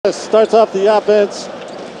Starts off the offense,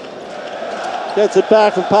 gets it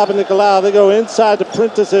back from Papanikolaou. They go inside to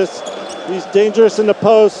Printezis. He's dangerous in the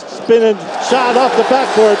post, spinning, shot off the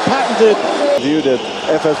backboard, patented. View that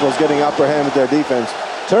Efes was getting upper hand with their defense.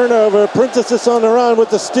 Turnover, Printezis on the run with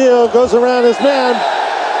the steal, goes around his man.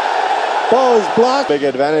 Ball is blocked. Big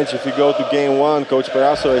advantage if you go to game one. Coach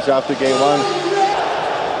Parasso is after game one.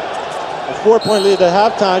 A 4-point lead at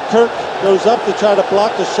halftime. Kirk goes up to try to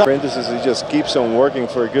block the shot. Printezis, he just keeps on working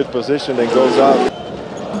for a good position, then goes up.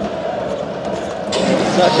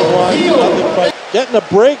 Second one, nothing but getting a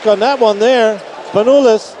break on that one there.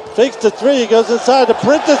 Spanoulis fakes the three, goes inside to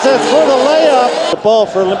Printezis for the layup. The ball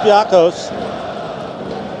for Olympiacos.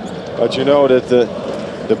 But you know that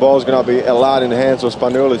the ball is going to be a lot in the hands of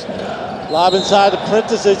Spanoulis. Lob inside to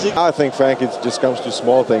Printezis. I think, Frank, it just comes to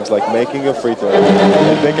small things like making a free throw.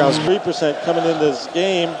 3% coming into this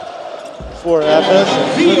game for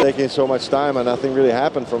Efes. Taking so much time and nothing really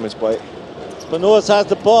happened from his play. Spanoulis has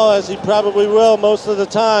the ball, as he probably will most of the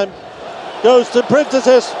time. Goes to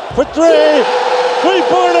Printezis for three.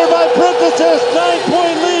 Three-pointer by Printezis.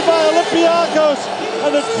 9-point lead by Olympiacos.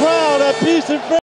 And the crowd at peace and